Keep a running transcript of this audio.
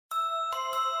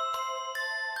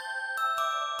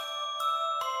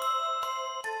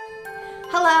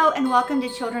Hello and welcome to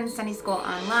Children's Sunday School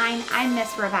Online. I'm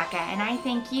Miss Rebecca and I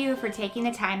thank you for taking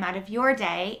the time out of your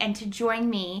day and to join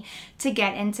me to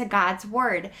get into God's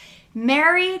Word.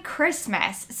 Merry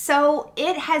Christmas. So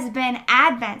it has been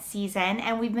Advent season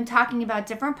and we've been talking about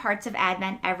different parts of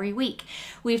Advent every week.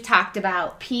 We've talked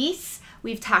about peace,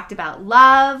 we've talked about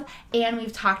love, and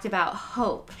we've talked about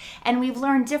hope. And we've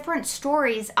learned different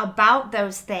stories about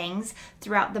those things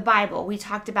throughout the Bible. We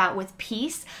talked about with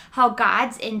peace, how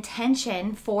God's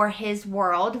intention for his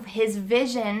world, his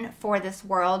vision for this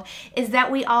world is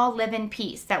that we all live in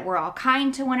peace, that we're all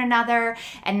kind to one another,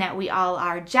 and that we all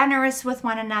are generous with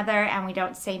one another, and we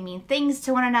don't say mean things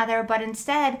to one another, but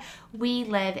instead we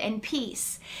live in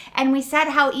peace. And we said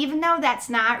how even though that's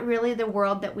not really the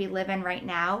world that we live in right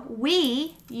now,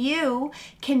 you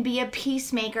can be a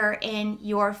peacemaker in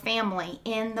your family,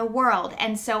 in the world.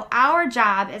 And so our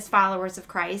job as followers of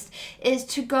Christ is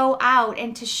to go out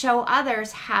and to show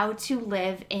others how to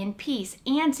live in peace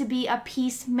and to be a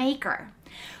peacemaker.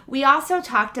 We also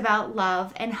talked about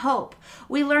love and hope.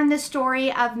 We learned the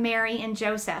story of Mary and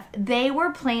Joseph. They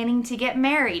were planning to get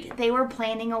married. They were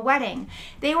planning a wedding.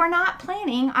 They were not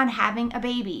planning on having a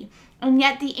baby. And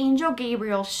yet the angel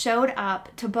Gabriel showed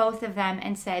up to both of them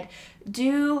and said,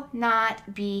 "Do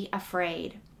not be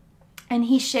afraid." And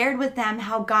he shared with them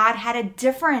how God had a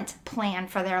different plan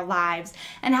for their lives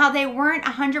and how they weren't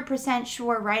 100%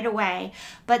 sure right away.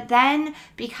 But then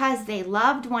because they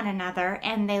loved one another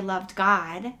and they loved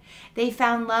God, they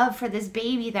found love for this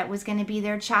baby that was going to be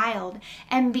their child.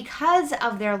 And because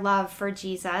of their love for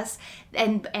Jesus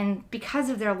and because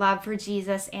of their love for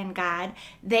Jesus and God,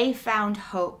 they found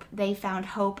hope. They found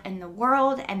hope in the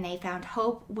world and they found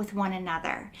hope with one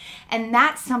another. And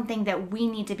that's something that we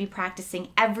need to be practicing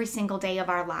every single day of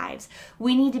our lives.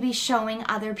 We need to be showing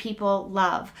other people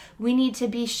love. We need to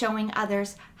be showing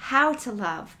others how to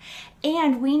love.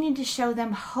 And we need to show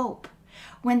them hope.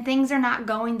 When things are not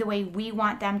going the way we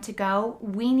want them to go,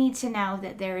 we need to know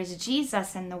that there is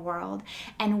Jesus in the world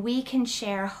and we can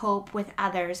share hope with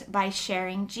others by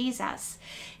sharing Jesus.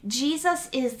 Jesus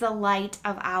is the light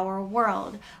of our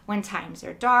world. When times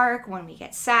are dark, when we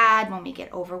get sad, when we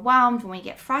get overwhelmed, when we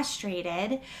get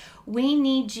frustrated, we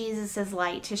need Jesus'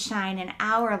 light to shine in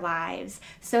our lives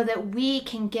so that we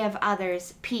can give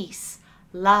others peace,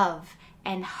 love,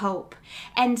 and hope.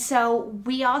 And so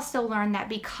we also learn that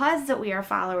because that we are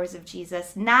followers of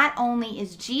Jesus, not only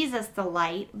is Jesus the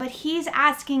light, but he's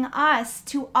asking us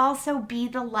to also be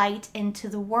the light into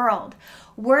the world.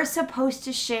 We're supposed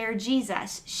to share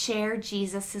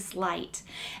Jesus's light.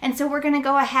 And so we're going to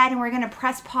go ahead and we're going to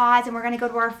press pause and we're going to go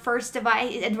to our first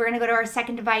device and we're going to go to our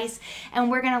second device and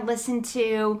we're going to listen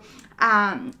to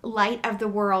Light of the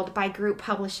World by Group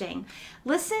Publishing.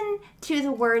 Listen to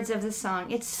the words of the song.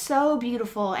 It's so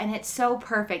beautiful and it's so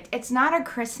perfect. It's not a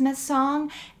Christmas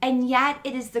song, and yet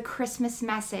it is the Christmas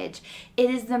message.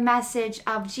 It is the message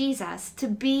of Jesus to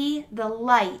be the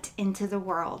light into the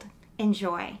world.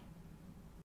 Enjoy.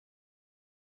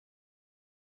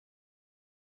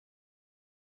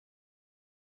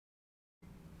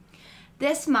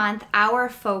 This month, our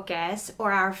focus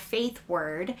or our faith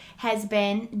word has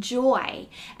been joy.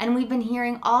 And we've been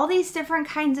hearing all these different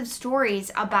kinds of stories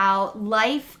about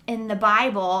life in the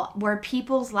Bible where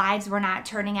people's lives were not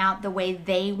turning out the way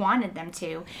they wanted them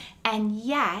to. And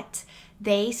yet,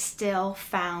 they still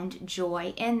found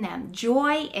joy in them.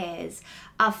 Joy is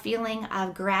a feeling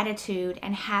of gratitude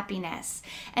and happiness.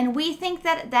 And we think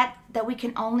that we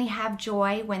can only have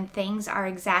joy when things are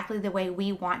exactly the way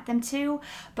we want them to,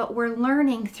 but we're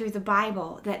learning through the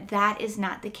Bible that that is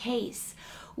not the case.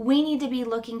 We need to be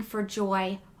looking for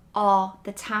joy all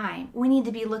the time. We need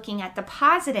to be looking at the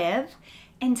positive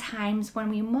in times when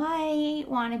we might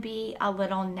want to be a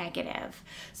little negative.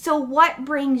 So what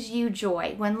brings you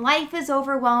joy? When life is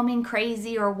overwhelming,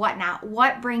 crazy, or whatnot,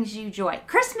 what brings you joy?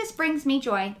 Christmas brings me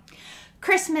joy.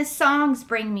 Christmas songs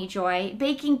bring me joy.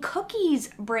 Baking cookies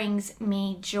brings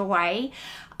me joy.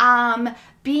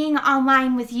 Being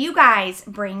online with you guys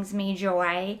brings me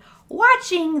joy.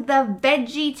 Watching the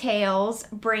Veggie Tales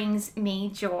brings me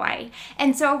joy.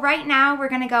 And so right now we're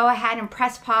going to go ahead and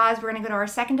press pause. We're going to go to our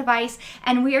second device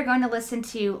and we are going to listen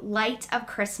to Light of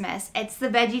Christmas. It's the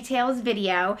Veggie Tales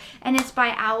video and it's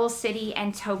by Owl City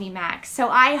and TobyMac. So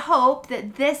I hope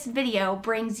that this video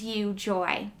brings you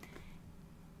joy.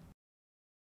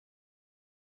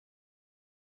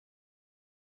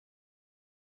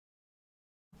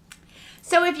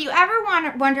 So if you ever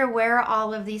wonder where are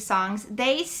all of these songs,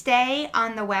 they stay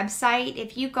on the website.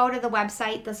 If you go to the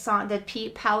website, the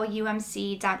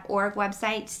powellumc.org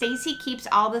website, Stacy keeps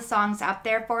all the songs up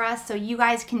there for us, so you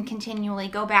guys can continually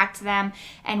go back to them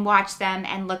and watch them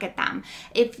and look at them.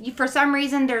 If you, for some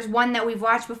reason there's one that we've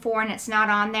watched before and it's not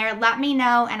on there, let me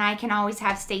know and I can always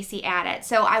have Stacy add it.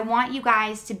 So I want you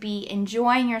guys to be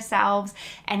enjoying yourselves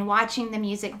and watching the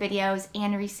music videos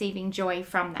and receiving joy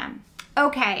from them.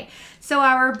 Okay, so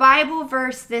our Bible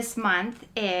verse this month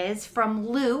is from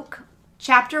Luke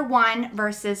chapter 1,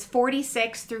 verses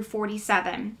 46 through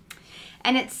 47.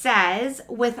 And it says,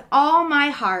 "With all my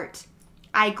heart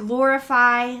I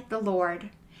glorify the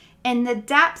Lord. In the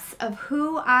depths of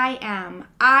who I am,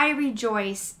 I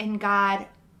rejoice in God,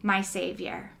 my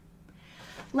Savior."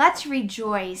 Let's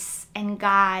rejoice in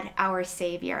God, our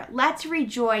Savior. Let's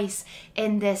rejoice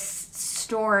in this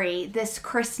story, this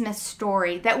Christmas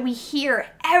story that we hear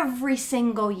every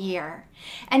single year.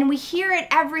 And we hear it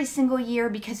every single year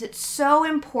because it's so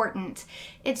important.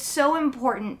 It's so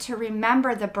important to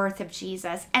remember the birth of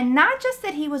Jesus. And not just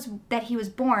that he was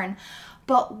born,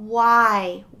 but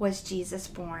why was Jesus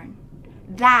born?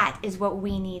 That is what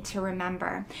we need to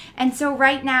remember. And so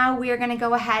right now we are going to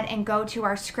go ahead and go to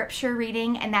our scripture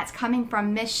reading, and that's coming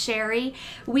from Miss Sherry.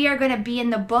 We are going to be in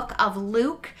the book of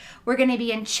Luke. We're going to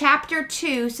be in chapter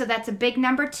 2, so that's a big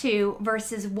number 2,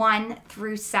 verses 1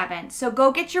 through 7. So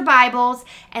go get your Bibles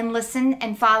and listen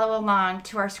and follow along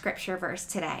to our scripture verse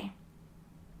today.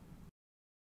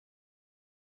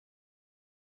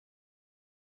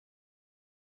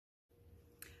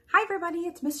 Hi everybody,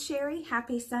 it's Miss Sherry.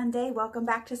 Happy Sunday. Welcome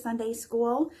back to Sunday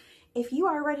School. If you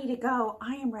are ready to go,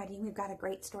 I am ready. We've got a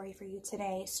great story for you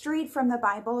today. Straight from the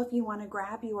Bible. If you want to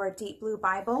grab your deep blue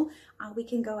Bible, we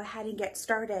can go ahead and get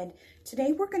started.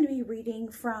 Today we're going to be reading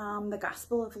from the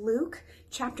Gospel of Luke,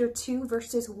 chapter 2,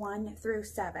 verses 1 through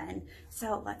 7.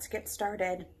 So let's get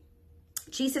started.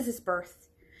 Jesus' birth.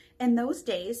 In those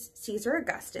days, Caesar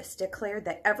Augustus declared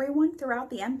that everyone throughout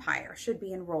the empire should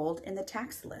be enrolled in the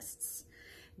tax lists.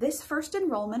 This first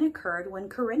enrollment occurred when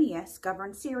Quirinius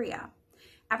governed Syria.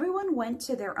 Everyone went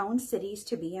to their own cities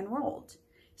to be enrolled.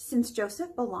 Since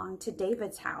Joseph belonged to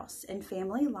David's house and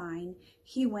family line,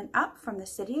 he went up from the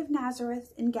city of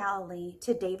Nazareth in Galilee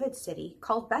to David's city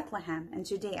called Bethlehem in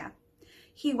Judea.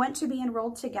 He went to be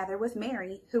enrolled together with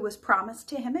Mary, who was promised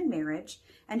to him in marriage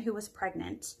and who was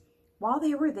pregnant. While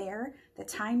they were there, the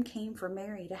time came for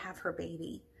Mary to have her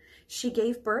baby. She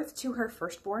gave birth to her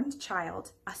firstborn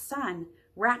child, a son,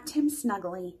 wrapped him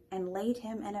snugly, and laid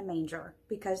him in a manger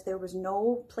because there was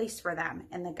no place for them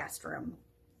in the guest room.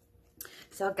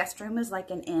 So a guest room is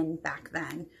like an inn back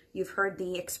then. You've heard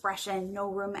the expression, no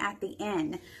room at the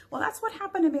inn. Well, that's what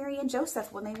happened to Mary and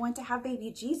Joseph when they went to have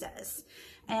baby Jesus.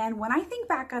 And when I think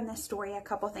back on this story, a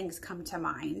couple things come to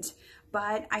mind.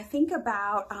 But I think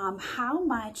about how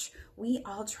much we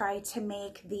all try to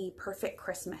make the perfect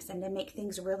Christmas and to make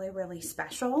things really, really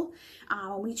special.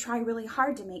 We try really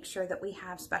hard to make sure that we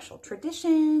have special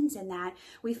traditions and that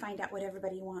we find out what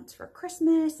everybody wants for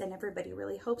Christmas, and everybody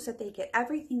really hopes that they get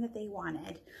everything that they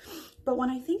wanted. But when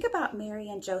I think about Mary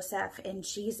and Joseph and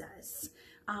Jesus,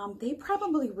 they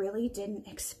probably really didn't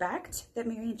expect that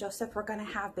Mary and Joseph were going to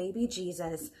have baby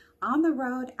Jesus on the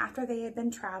road after they had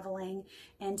been traveling,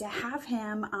 and to have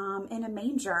him in a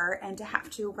manger and to have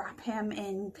to wrap him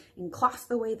in cloth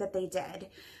the way that they did,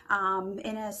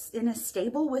 in a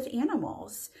stable with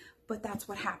animals. But that's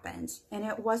what happened. And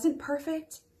it wasn't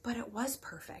perfect, but it was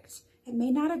perfect. It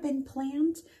may not have been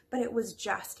planned, but it was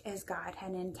just as God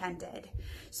had intended.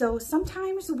 So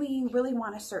sometimes we really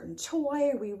want a certain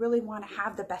toy, or we really want to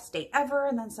have the best day ever,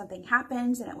 and then something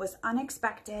happens and it was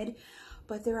unexpected.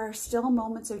 But there are still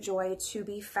moments of joy to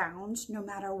be found no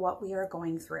matter what we are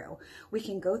going through. We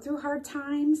can go through hard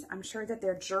times. I'm sure that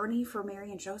their journey for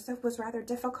Mary and Joseph was rather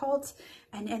difficult.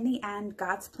 And in the end,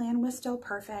 God's plan was still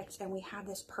perfect. And we have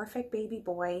this perfect baby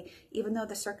boy, even though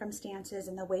the circumstances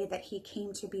and the way that he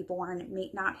came to be born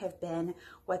may not have been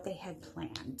what they had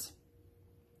planned.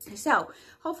 So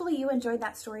hopefully you enjoyed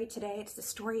that story today. It's the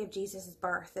story of Jesus'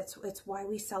 birth. It's why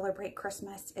we celebrate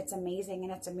Christmas. It's amazing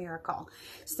and it's a miracle.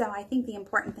 So I think the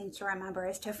important thing to remember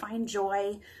is to find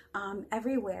joy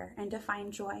everywhere, and to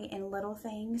find joy in little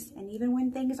things. And even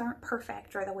when things aren't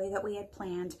perfect or the way that we had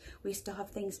planned, we still have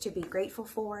things to be grateful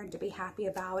for and to be happy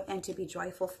about and to be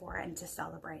joyful for and to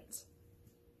celebrate.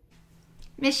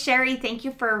 Miss Sherry, thank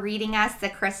you for reading us the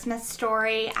Christmas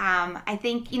story. I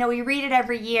think, we read it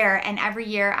every year, and every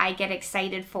year I get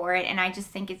excited for it, and I just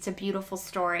think it's a beautiful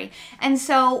story. And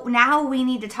so now we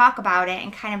need to talk about it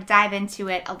and kind of dive into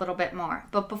it a little bit more.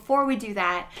 But before we do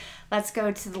that, let's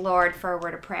go to the Lord for a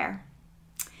word of prayer.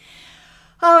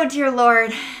 Oh, dear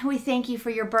Lord, we thank you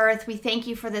for your birth. We thank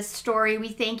you for this story. We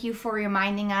thank you for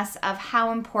reminding us of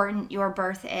how important your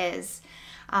birth is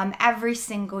every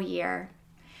single year.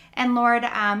 And Lord,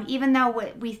 even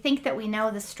though we think that we know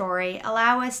the story,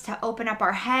 allow us to open up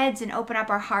our heads and open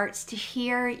up our hearts to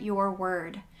hear your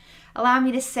word. Allow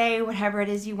me to say whatever it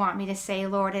is you want me to say,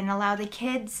 Lord, and allow the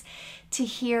kids to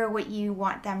hear what you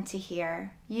want them to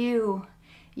hear. You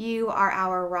are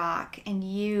our rock, and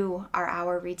you are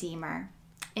our Redeemer.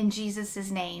 In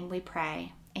Jesus' name we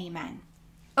pray. Amen.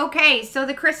 Okay, so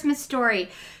the Christmas story.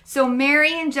 So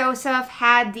Mary and Joseph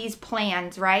had these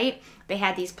plans, right? They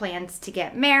had these plans to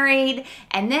get married,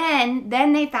 and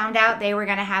then they found out they were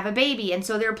going to have a baby. And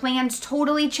so their plans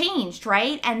totally changed,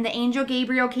 right? And the angel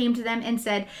Gabriel came to them and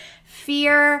said,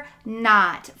 "Fear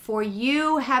not, for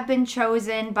you have been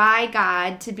chosen by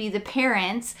God to be the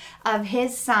parents of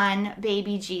his son,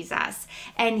 baby Jesus.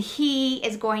 And he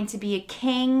is going to be a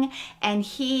king, and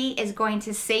he is going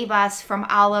to save us from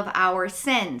all of our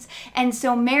sins." And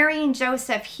so Mary and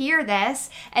Joseph hear this,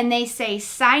 and they say,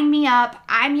 "Sign me up.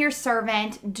 I'm your servant.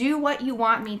 Do what you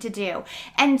want me to do."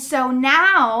 And so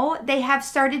now they have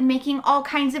started making all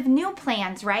kinds of new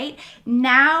plans, right?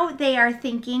 Now they are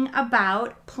thinking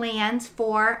about plans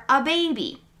for a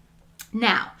baby.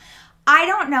 Now, I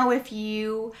don't know if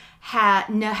you have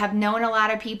known a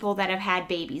lot of people that have had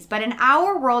babies, but in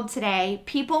our world today,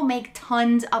 people make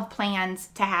tons of plans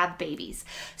to have babies.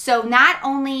 So not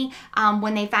only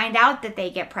when they find out that they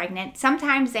get pregnant,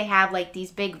 sometimes they have like these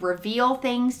big reveal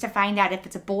things to find out if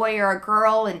it's a boy or a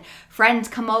girl, and friends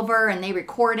come over and they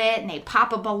record it and they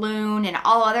pop a balloon and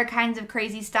all other kinds of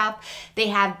crazy stuff. They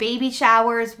have baby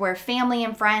showers where family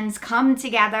and friends come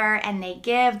together and they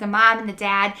give the mom and the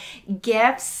dad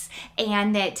gifts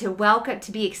and that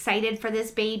to be excited for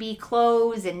this baby,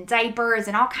 clothes and diapers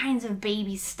and all kinds of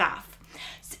baby stuff.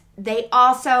 They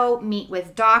also meet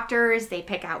with doctors. They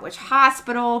pick out which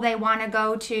hospital they want to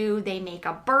go to. They make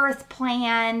a birth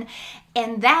plan.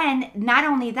 And then not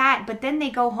only that, but then they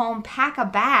go home, pack a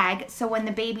bag, so when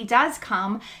the baby does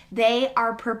come, they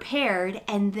are prepared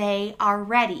and they are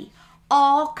ready.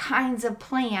 All kinds of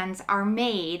plans are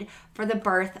made for the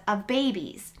birth of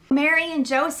babies. Mary and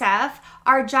Joseph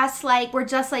were just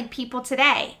like people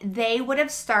today. They would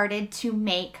have started to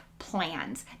make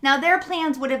plans. Now their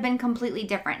plans would have been completely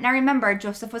different. Now remember,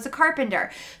 Joseph was a carpenter.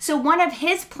 So one of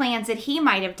his plans that he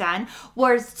might have done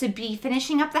was to be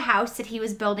finishing up the house that he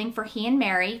was building for he and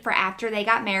Mary for after they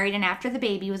got married and after the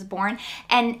baby was born,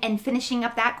 and finishing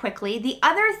up that quickly. The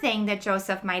other thing that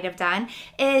Joseph might have done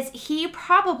is he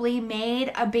probably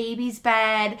made a baby's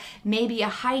bed, maybe a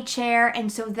high chair,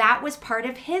 and so that was part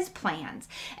of his plans.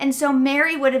 And so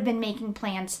Mary would have been making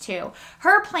plans too.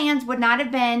 Her plans would not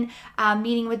have been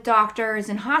meeting with doctors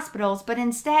and hospitals, but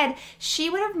instead she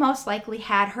would have most likely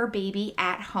had her baby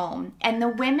at home, and the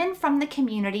women from the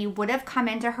community would have come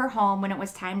into her home when it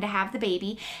was time to have the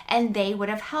baby, and they would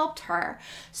have helped her.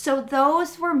 So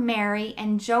those were Mary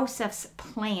and Joseph's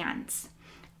plans.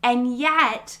 And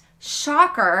yet,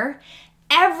 shocker,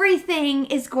 everything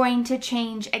is going to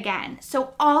change again.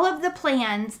 So all of the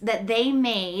plans that they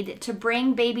made to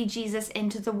bring baby Jesus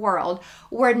into the world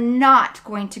were not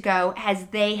going to go as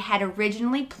they had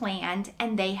originally planned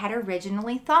and they had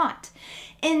originally thought.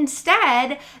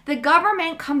 Instead, the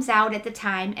government comes out at the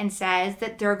time and says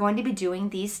that they're going to be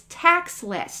doing these tax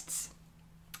lists.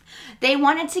 They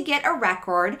wanted to get a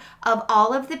record of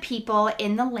all of the people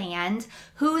in the land,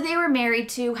 who they were married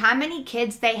to, how many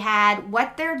kids they had,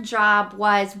 what their job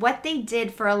was, what they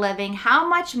did for a living, how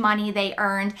much money they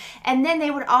earned, and then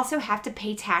they would also have to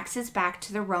pay taxes back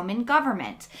to the Roman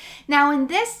government. Now, in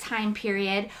this time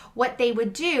period, what they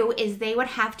would do is they would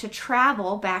have to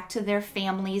travel back to their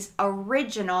family's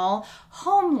original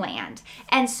homeland.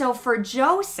 And so for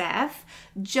Joseph's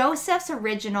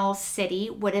original city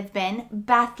would have been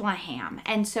Bethlehem.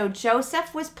 And so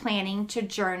Joseph was planning to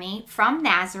journey from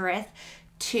Nazareth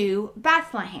to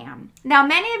Bethlehem. Now,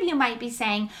 many of you might be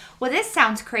saying, well, this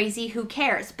sounds crazy, who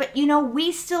cares? But you know,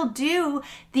 we still do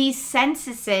these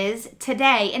censuses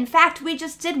today. In fact, we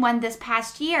just did one this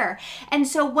past year. And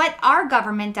so what our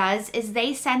government does is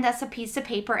they send us a piece of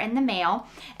paper in the mail,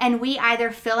 and we either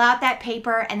fill out that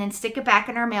paper and then stick it back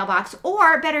in our mailbox,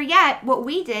 or better yet, what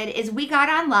we did is we got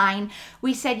online,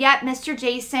 we said, yep, Mr.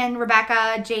 Jason,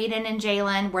 Rebecca, Jaden, and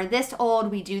Jalen, we're this old,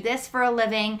 we do this for a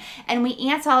living, and we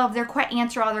answer all their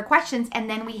questions, and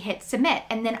then we hit submit,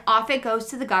 and then off it goes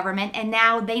to the government, and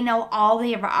now they know all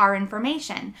of our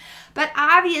information. But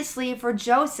obviously for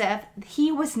Joseph, he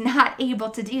was not able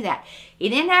to do that. He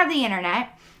didn't have the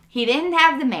internet, he didn't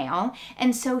have the mail,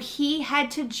 and so he had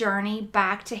to journey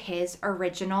back to his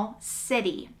original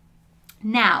city.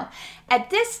 Now, at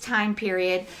this time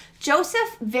period,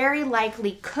 Joseph very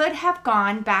likely could have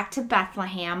gone back to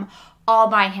Bethlehem all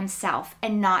by himself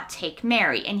and not take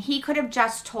Mary. And he could have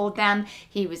just told them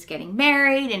he was getting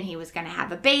married and he was going to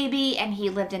have a baby and he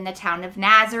lived in the town of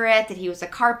Nazareth, that he was a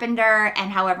carpenter,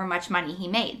 and however much money he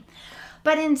made.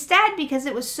 But instead, because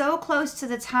it was so close to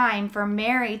the time for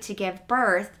Mary to give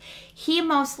birth, he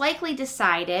most likely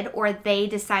decided, or they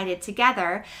decided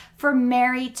together, for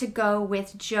Mary to go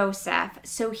with Joseph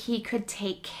so he could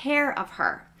take care of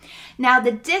her. Now,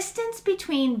 the distance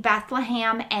between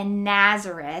Bethlehem and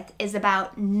Nazareth is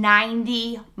about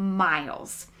 90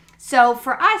 miles. So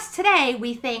for us today,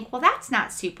 we think, well, that's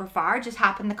not super far. Just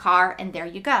hop in the car and there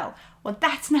you go. Well,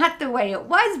 that's not the way it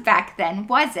was back then,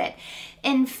 was it?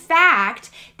 In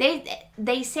fact,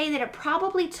 they say that it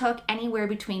probably took anywhere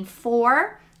between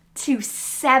 4 to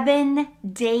 7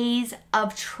 days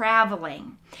of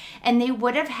traveling. And they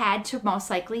would have had to most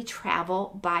likely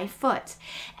travel by foot.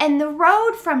 And the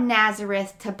road from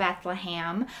Nazareth to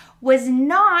Bethlehem was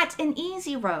not an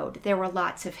easy road. There were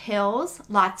lots of hills,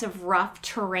 lots of rough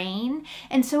terrain,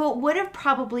 and so it would have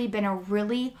probably been a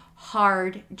really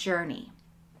hard journey.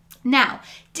 Now,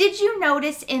 did you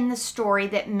notice in the story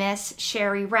that Miss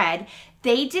Sherry read,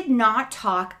 they did not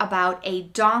talk about a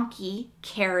donkey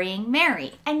carrying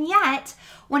Mary? And yet,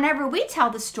 whenever we tell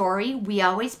the story, we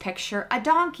always picture a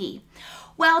donkey.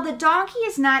 Well, the donkey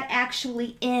is not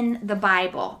actually in the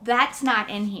Bible. That's not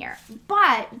in here.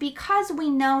 But because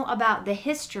we know about the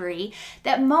history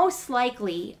that most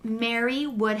likely Mary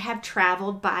would have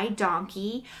traveled by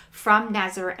donkey from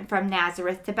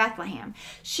Nazareth to Bethlehem.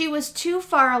 She was too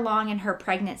far along in her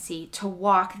pregnancy to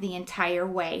walk the entire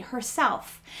way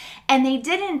herself. And they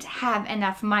didn't have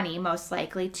enough money, most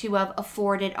likely, to have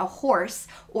afforded a horse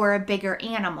or a bigger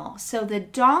animal. So the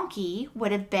donkey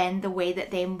would have been the way that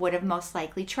they would have most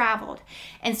likely traveled.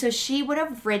 And so she would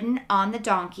have ridden on the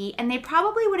donkey, and they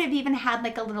probably would have even had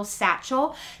like a little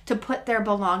satchel to put their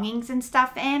belongings and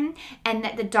stuff in, and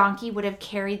that the donkey would have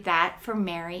carried that for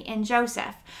Mary and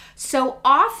Joseph. So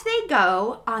off they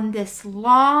go on this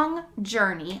long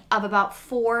journey of about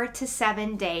 4 to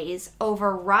 7 days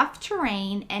over rough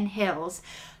terrain and hills,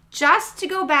 just to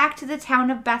go back to the town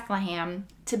of Bethlehem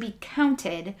to be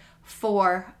counted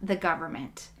for the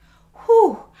government.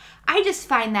 Whew, I just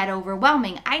find that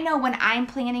overwhelming. I know when I'm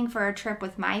planning for a trip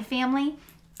with my family,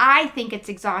 I think it's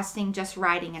exhausting just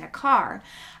riding in a car.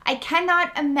 I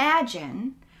cannot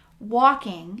imagine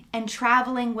walking and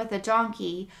traveling with a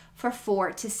donkey for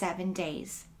 4 to 7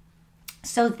 days.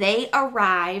 So they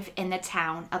arrive in the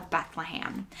town of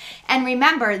Bethlehem. And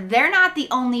remember, they're not the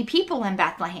only people in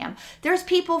Bethlehem. There's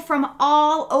people from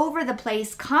all over the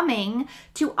place coming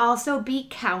to also be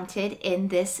counted in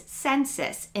this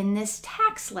census, in this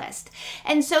tax list.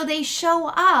 And so they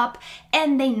show up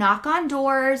and they knock on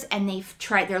doors and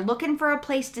they're looking for a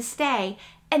place to stay,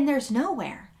 and there's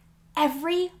nowhere.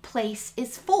 Every place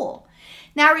is full.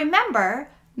 Now remember,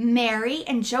 Mary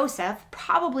and Joseph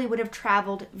probably would have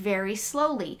traveled very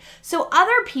slowly. So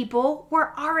other people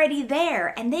were already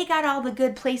there and they got all the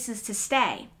good places to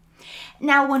stay.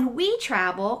 Now, when we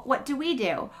travel, what do?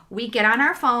 We get on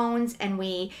our phones and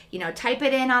we, type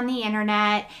it in on the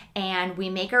internet and we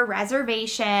make a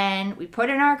reservation, we put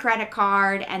in our credit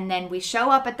card, and then we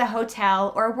show up at the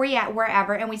hotel or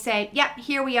wherever and we say, yep,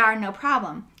 here we are, no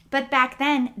problem. But back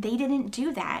then, they didn't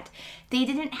do that. They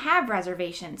didn't have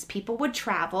reservations. People would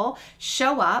travel,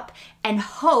 show up, and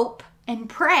hope and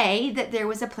pray that there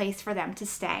was a place for them to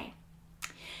stay.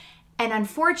 And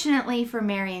unfortunately for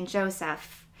Mary and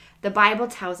Joseph, the Bible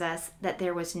tells us that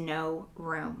there was no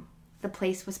room. The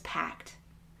place was packed.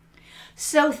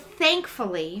 So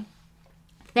thankfully,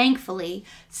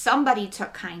 somebody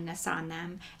took kindness on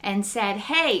them and said,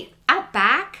 hey, out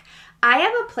back, I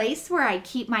have a place where I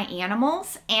keep my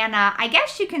animals, and I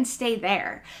guess you can stay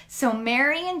there. So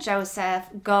Mary and Joseph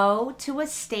go to a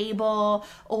stable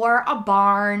or a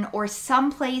barn or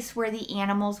some place where the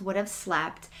animals would have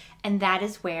slept, and that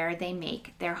is where they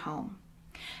make their home.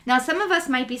 Now, some of us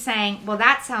might be saying, well,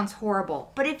 that sounds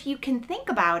horrible. But if you can think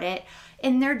about it,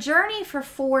 in their journey for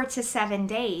 4 to 7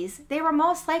 days, they were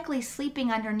most likely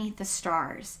sleeping underneath the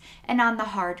stars and on the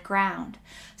hard ground.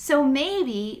 So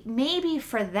maybe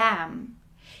for them,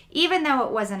 even though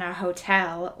it wasn't a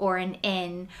hotel or an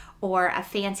inn or a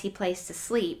fancy place to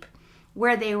sleep,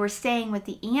 where they were staying with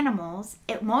the animals,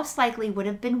 it most likely would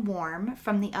have been warm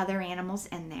from the other animals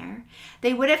in there.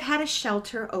 They would have had a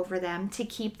shelter over them to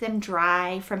keep them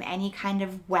dry from any kind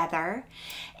of weather.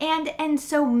 And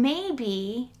so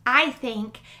maybe, I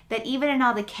think that even in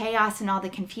all the chaos and all the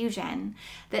confusion,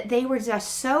 that they were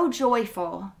just so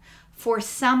joyful for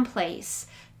some place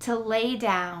to lay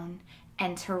down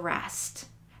and to rest.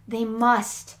 They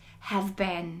must have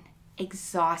been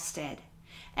exhausted.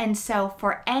 And so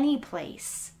for any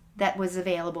place that was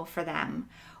available for them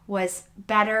was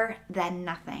better than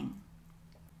nothing.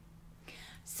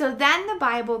 So then the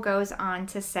Bible goes on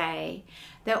to say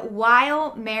that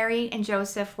while Mary and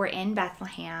Joseph were in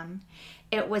Bethlehem,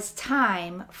 it was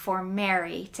time for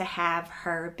Mary to have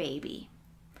her baby.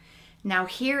 Now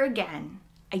here again,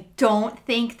 I don't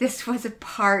think this was a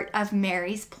part of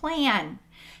Mary's plan.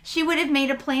 She would have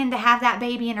made a plan to have that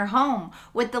baby in her home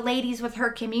with the ladies with her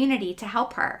community to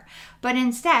help her. But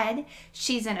instead,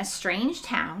 she's in a strange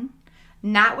town,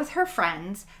 not with her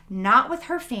friends, not with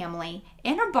her family,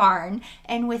 in a barn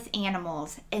and with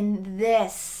animals. And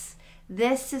this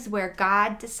is where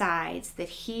God decides that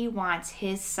he wants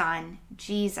his son,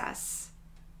 Jesus,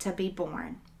 to be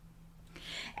born.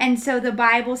 And so the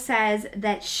Bible says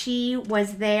that she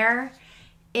was there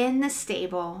in the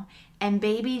stable, and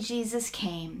baby Jesus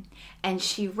came, and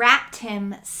she wrapped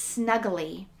him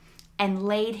snugly and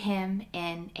laid him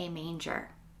in a manger.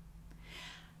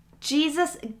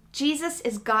 Jesus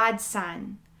is God's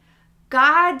son.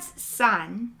 God's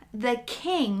son, the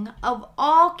King of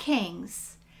all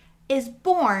kings, is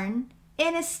born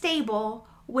in a stable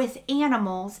with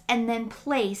animals and then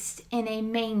placed in a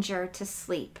manger to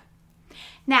sleep.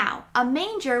 Now, a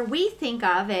manger we think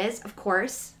of as, of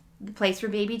course, the place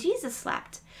where baby Jesus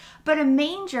slept. But a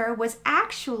manger was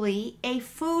actually a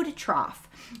food trough.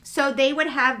 So they would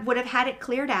have had it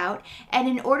cleared out, and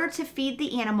in order to feed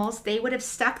the animals, they would have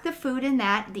stuck the food in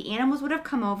that. The animals would have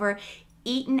come over,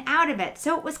 eaten out of it.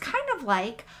 So it was kind of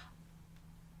like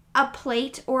a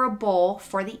plate or a bowl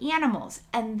for the animals.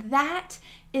 And that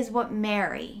is what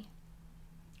Mary,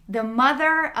 the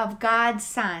mother of God's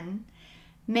son,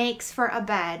 makes for a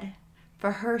bed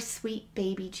for her sweet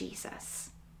baby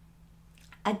Jesus.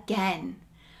 Again,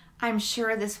 I'm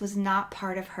sure this was not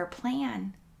part of her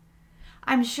plan.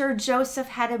 I'm sure Joseph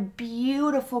had a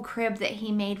beautiful crib that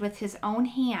he made with his own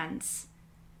hands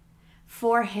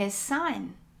for his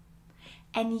son.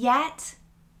 And yet,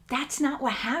 that's not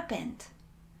what happened.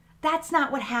 That's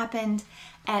not what happened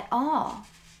at all.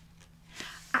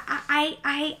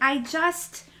 I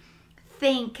just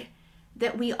think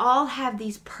that we all have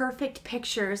these perfect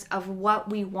pictures of what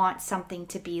we want something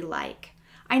to be like.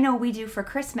 I know we do for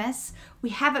Christmas.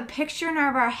 We have a picture in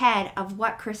our head of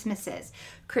what Christmas is.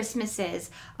 Christmas is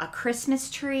a Christmas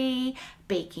tree,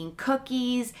 baking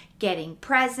cookies, getting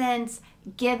presents,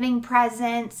 giving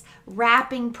presents,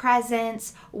 wrapping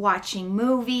presents, watching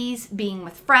movies, being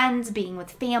with friends, being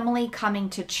with family, coming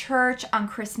to church on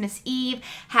Christmas Eve,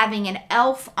 having an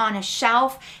elf on a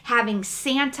shelf, having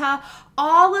Santa.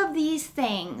 All of these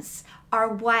things are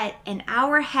what in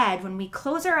our head, when we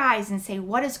close our eyes and say,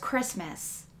 what is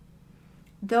Christmas?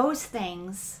 Those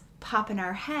things pop in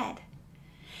our head.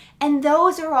 And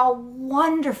those are all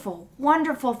wonderful,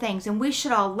 wonderful things. And we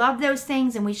should all love those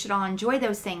things and we should all enjoy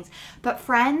those things. But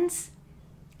friends,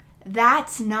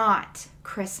 that's not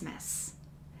Christmas.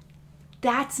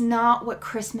 That's not what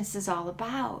Christmas is all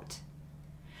about.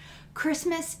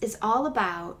 Christmas is all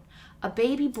about a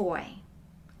baby boy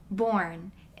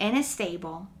born in a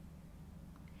stable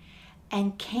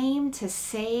and came to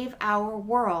save our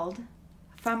world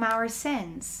from our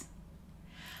sins.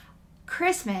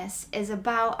 Christmas is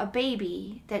about a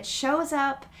baby that shows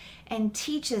up and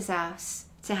teaches us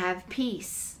to have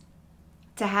peace,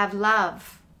 to have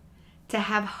love, to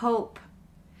have hope,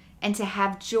 and to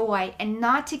have joy, and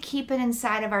not to keep it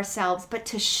inside of ourselves, but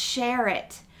to share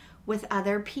it with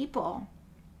other people.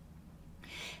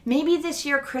 Maybe this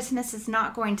year Christmas is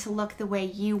not going to look the way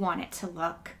you want it to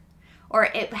look, or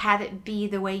have it be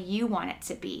the way you want it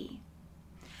to be.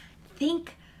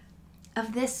 Think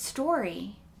of this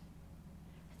story.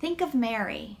 Think of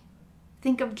Mary.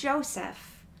 Think of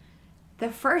Joseph. The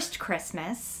first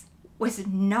Christmas was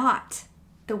not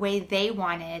the way they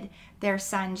wanted their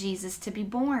son Jesus to be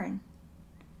born.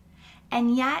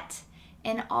 And yet,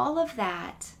 in all of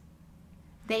that,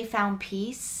 they found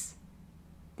peace,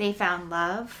 they found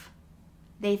love,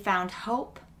 they found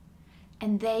hope,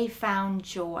 and they found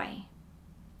joy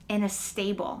in a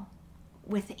stable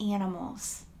with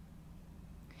animals.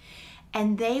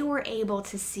 And they were able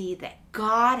to see that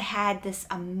God had this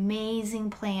amazing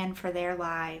plan for their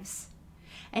lives.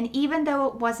 And even though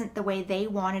it wasn't the way they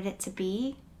wanted it to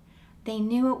be, they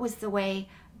knew it was the way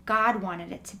God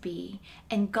wanted it to be.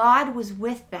 And God was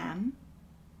with them,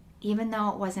 even though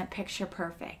it wasn't picture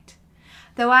perfect.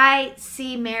 Though I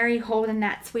see Mary holding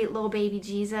that sweet little baby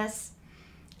Jesus,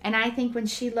 and I think when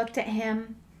she looked at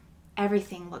him,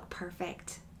 everything looked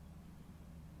perfect.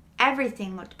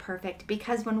 everything looked perfect,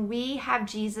 because when we have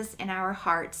Jesus in our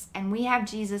hearts and we have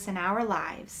Jesus in our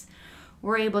lives,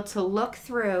 we're able to look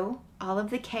through all of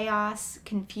the chaos,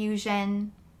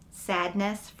 confusion,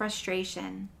 sadness,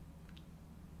 frustration,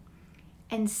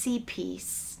 and see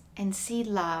peace, and see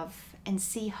love, and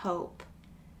see hope,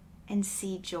 and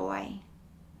see joy.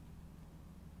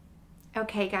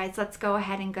 Okay, guys, let's go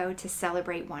ahead and go to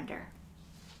Celebrate Wonder.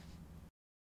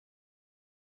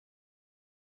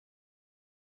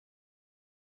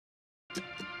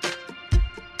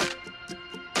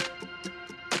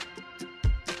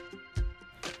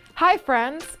 Hi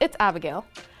friends, it's Abigail.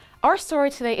 Our story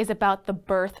today is about the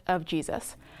birth of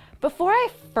Jesus. Before I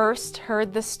first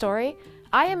heard this story,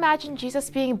 I imagined Jesus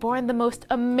being born in the most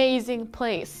amazing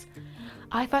place.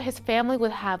 I thought his family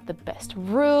would have the best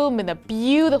room in a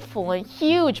beautiful and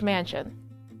huge mansion.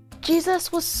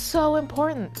 Jesus was so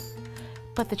important.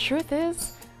 But the truth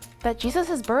is that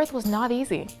Jesus' birth was not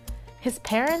easy. His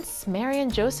parents, Mary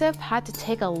and Joseph, had to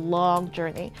take a long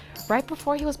journey right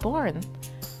before he was born.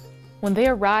 When they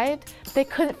arrived, they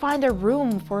couldn't find a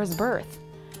room for his birth.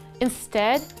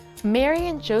 Instead, Mary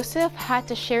and Joseph had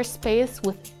to share space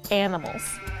with animals.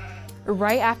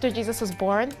 Right after Jesus was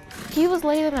born, he was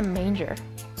laid in a manger.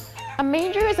 A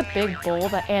manger is a big bowl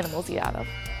that animals eat out of.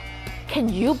 Can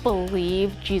you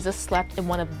believe Jesus slept in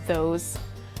one of those?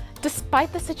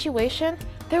 Despite the situation,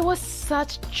 there was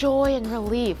such joy and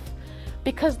relief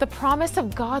because the promise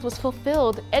of God was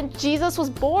fulfilled and Jesus was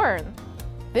born.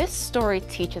 This story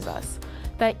teaches us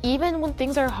that even when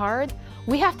things are hard,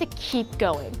 we have to keep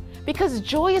going because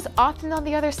joy is often on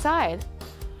the other side.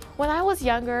 When I was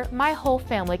younger, my whole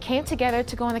family came together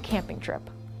to go on a camping trip.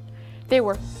 There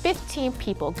were 15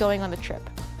 people going on the trip.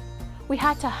 We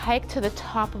had to hike to the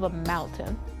top of a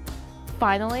mountain.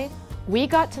 Finally, we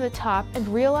got to the top and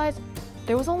realized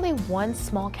there was only one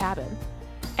small cabin,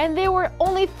 and there were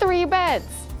only 3 beds.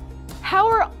 How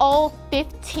are all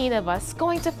 15 of us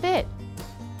going to fit?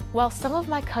 While some of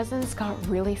my cousins got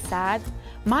really sad,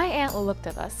 my aunt looked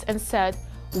at us and said,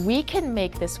 "We can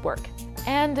make this work,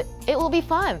 and it will be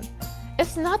fun.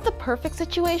 It's not the perfect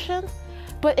situation,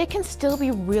 but it can still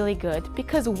be really good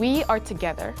because we are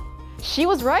together." She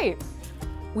was right.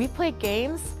 We played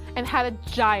games and had a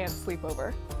giant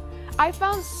sleepover. I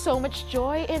found so much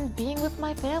joy in being with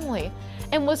my family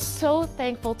and was so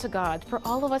thankful to God for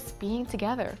all of us being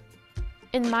together.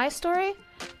 In my story,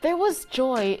 there was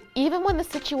joy even when the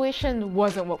situation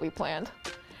wasn't what we planned.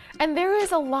 And there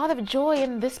is a lot of joy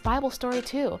in this Bible story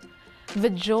too. The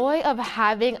joy of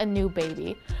having a new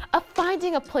baby, of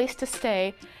finding a place to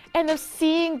stay, and of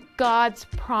seeing God's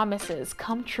promises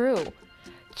come true.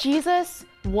 Jesus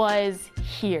was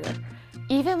here.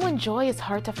 Even when joy is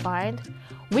hard to find,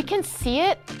 we can see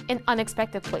it in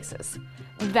unexpected places.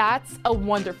 That's a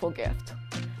wonderful gift.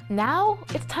 Now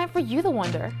it's time for you to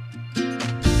wonder.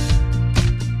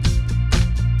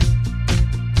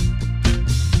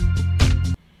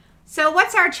 So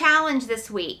what's our challenge this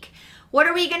week? What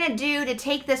are we going to do to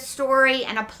take this story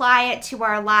and apply it to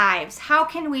our lives? How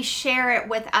can we share it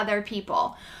with other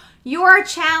people? Your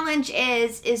challenge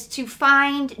is to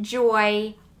find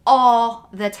joy all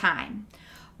the time.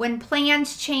 When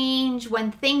plans change,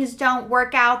 when things don't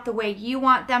work out the way you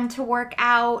want them to work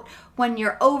out, when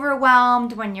you're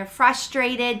overwhelmed, when you're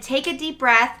frustrated, take a deep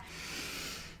breath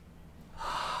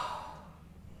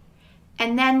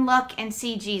and then look and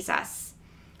see Jesus.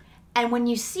 And when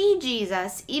you see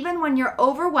Jesus, even when you're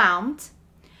overwhelmed,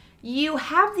 you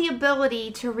have the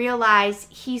ability to realize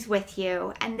he's with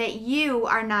you and that you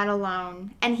are not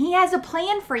alone. And he has a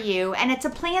plan for you, and it's a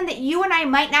plan that you and I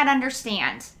might not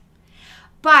understand.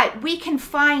 But we can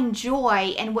find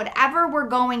joy in whatever we're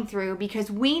going through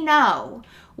because we know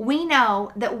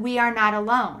that we are not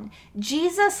alone.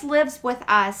 Jesus lives with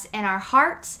us in our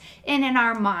hearts and in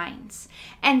our minds.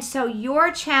 And so your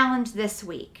challenge this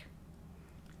week,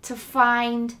 to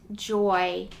find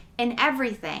joy in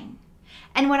everything.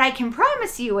 And what I can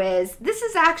promise you is this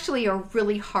is actually a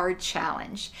really hard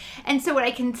challenge. And so what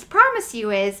I can promise you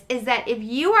is that if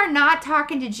you are not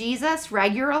talking to Jesus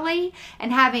regularly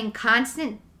and having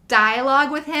constant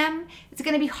dialogue with him, it's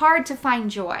going to be hard to find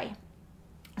joy.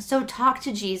 So talk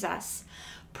to Jesus.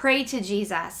 Pray to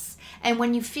Jesus. And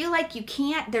when you feel like you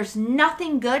can't, there's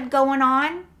nothing good going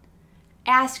on,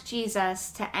 ask Jesus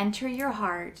to enter your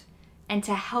heart and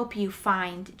to help you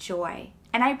find joy.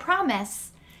 And I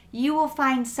promise you will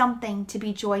find something to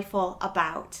be joyful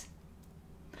about.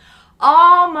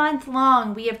 All month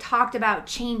long, we have talked about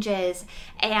changes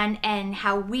and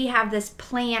how we have this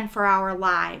plan for our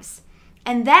lives.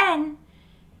 And then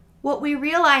what we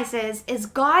realize is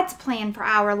God's plan for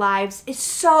our lives is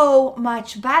so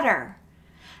much better.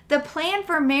 The plan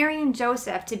for Mary and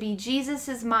Joseph to be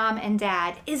Jesus's mom and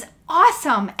dad is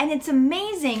awesome, and it's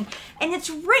amazing, and it's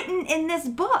written in this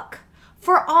book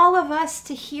for all of us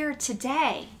to hear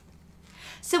today.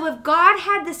 So if God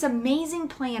had this amazing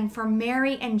plan for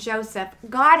Mary and Joseph,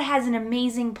 God has an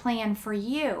amazing plan for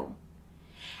you.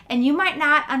 And you might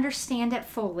not understand it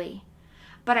fully,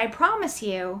 but I promise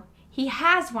you, He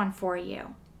has one for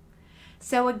you.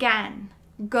 So again,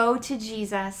 go to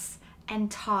Jesus and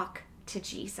talk to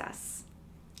Jesus.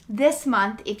 This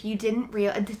month, if you didn't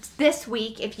this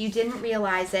week, if you didn't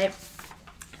realize it,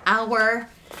 our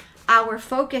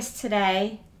focus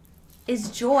today is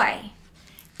joy,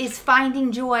 is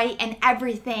finding joy in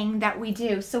everything that we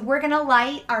do. So we're going to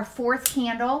light our 4th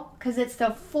candle because it's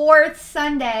the 4th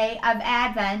Sunday of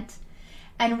Advent,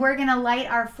 and we're going to light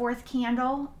our 4th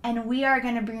candle, and we are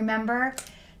going to remember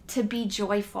to be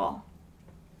joyful.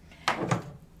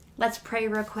 Let's pray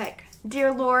real quick.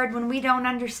 Dear Lord, when we don't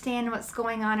understand what's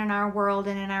going on in our world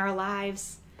and in our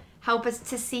lives, help us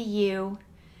to see you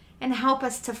and help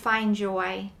us to find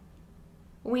joy.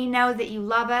 We know that you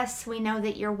love us. We know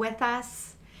that you're with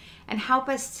us, and help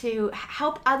us to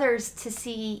help others to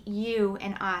see you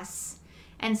in us.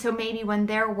 And so maybe when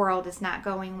their world is not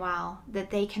going well,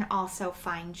 that they can also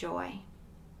find joy.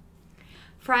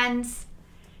 Friends,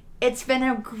 it's been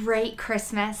a great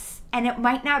Christmas, and it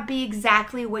might not be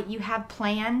exactly what you have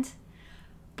planned,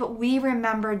 but we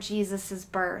remember Jesus'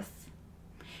 birth.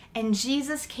 And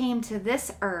Jesus came to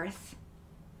this earth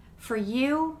for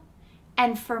you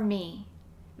and for me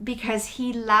because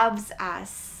He loves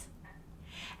us.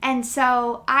 And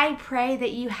so I pray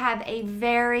that you have a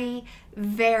very,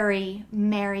 very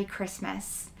Merry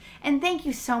Christmas. And thank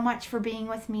you so much for being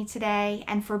with me today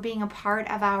and for being a part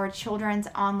of our children's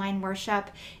online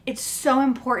worship. It's so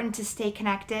important to stay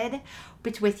connected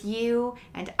with you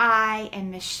and I and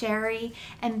Miss Sherry,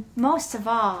 and most of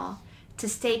all, to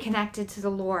stay connected to the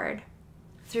Lord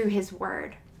through His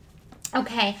Word.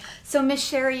 Okay, so Miss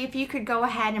Sherry, if you could go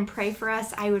ahead and pray for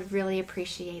us, I would really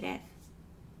appreciate it.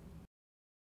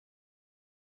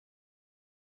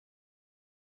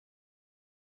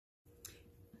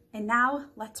 And now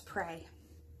let's pray.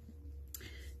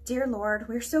 Dear Lord,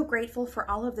 we're so grateful for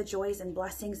all of the joys and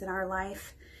blessings in our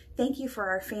life. Thank you for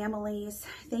our families.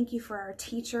 Thank you for our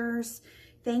teachers.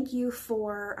 Thank you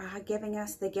for giving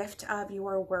us the gift of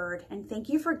your word. And thank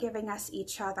you for giving us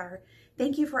each other.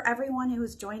 Thank you for everyone who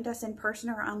has joined us in person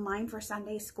or online for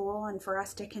Sunday school, and for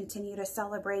us to continue to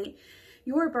celebrate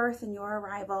your birth and your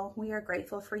arrival. We are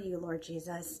grateful for you, Lord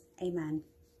Jesus. Amen.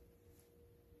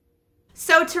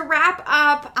 So to wrap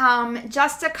up,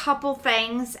 just a couple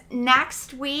things.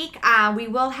 Next week, we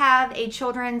will have a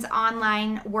children's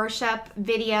online worship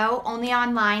video, only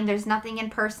online. There's nothing in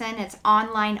person. It's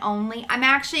online only. I'm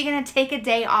actually going to take a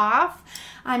day off.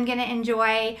 I'm going to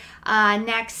enjoy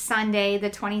next Sunday, the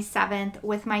 27th,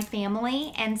 with my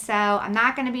family. And so I'm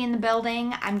not going to be in the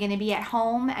building. I'm going to be at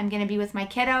home. I'm going to be with my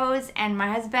kiddos and my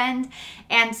husband.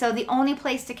 And so the only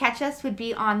place to catch us would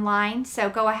be online. So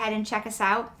go ahead and check us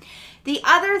out. The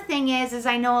other thing is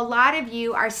I know a lot of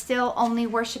you are still only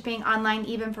worshiping online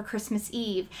even for Christmas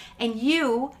Eve. And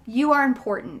you are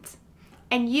important.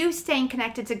 And you staying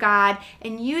connected to God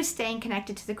and you staying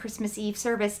connected to the Christmas Eve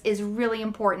service is really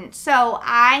important. So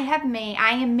I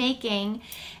am making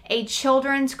a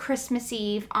children's Christmas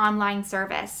Eve online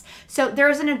service. So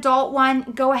there's an adult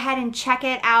one. Go ahead and check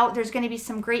it out. There's going to be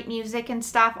some great music and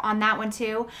stuff on that one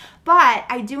too. But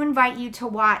I do invite you to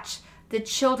watch the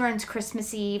children's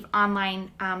Christmas Eve online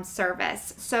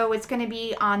service. So it's going to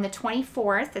be on the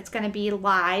 24th. It's going to be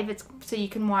live, so you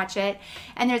can watch it.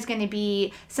 And there's going to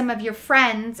be some of your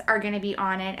friends are going to be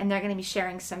on it, and they're going to be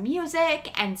sharing some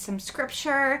music and some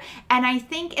scripture. And I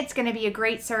think it's going to be a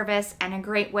great service and a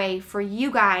great way for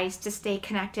you guys to stay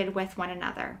connected with one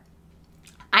another.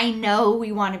 I know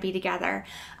we want to be together.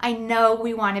 I know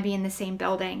we want to be in the same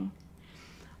building.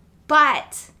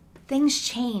 But things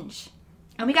change.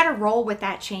 And we got to roll with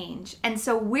that change. And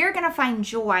so we're going to find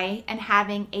joy in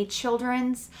having a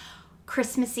children's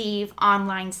Christmas Eve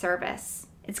online service.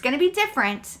 It's going to be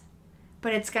different,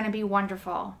 but it's going to be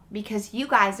wonderful because you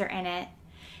guys are in it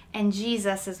and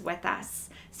Jesus is with us.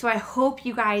 So I hope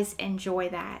you guys enjoy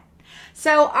that.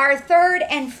 So our third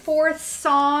and fourth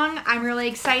song, I'm really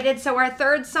excited. So our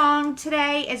third song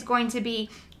today is going to be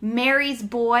Mary's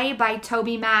Boy by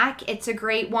TobyMac. It's a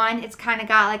great one. It's kind of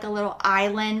got like a little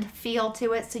island feel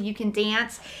to it so you can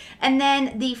dance. And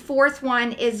then the fourth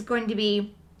one is going to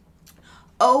be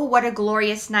Oh, What a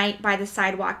Glorious Night by the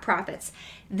Sidewalk Prophets.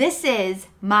 This is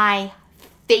my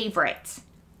favorite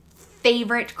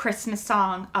favorite Christmas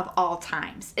song of all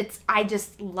times. I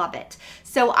just love it.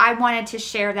 So I wanted to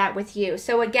share that with you.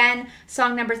 So again,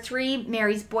 song number 3,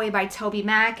 Mary's Boy by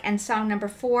TobyMac, and song number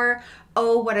 4,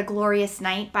 Oh, What a Glorious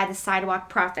Night by the Sidewalk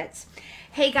Prophets.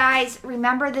 Hey guys,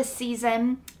 remember this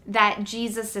season that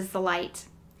Jesus is the light,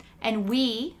 and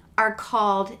we are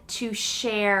called to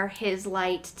share his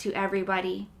light to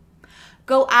everybody.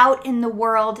 Go out in the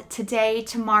world today,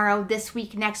 tomorrow, this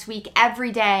week, next week,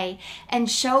 every day, and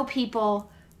show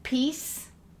people peace,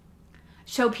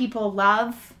 show people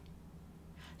love,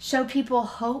 show people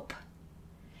hope,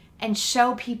 and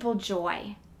show people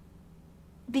joy.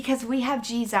 Because we have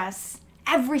Jesus.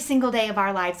 Every single day of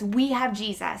our lives, we have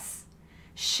Jesus.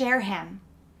 Share him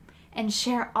and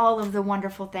share all of the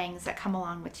wonderful things that come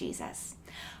along with Jesus.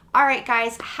 All right,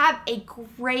 guys, have a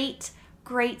great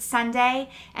Sunday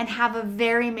and have a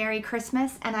very Merry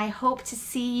Christmas. And I hope to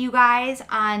see you guys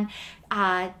on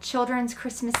Children's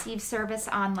Christmas Eve service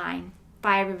online.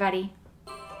 Bye, everybody.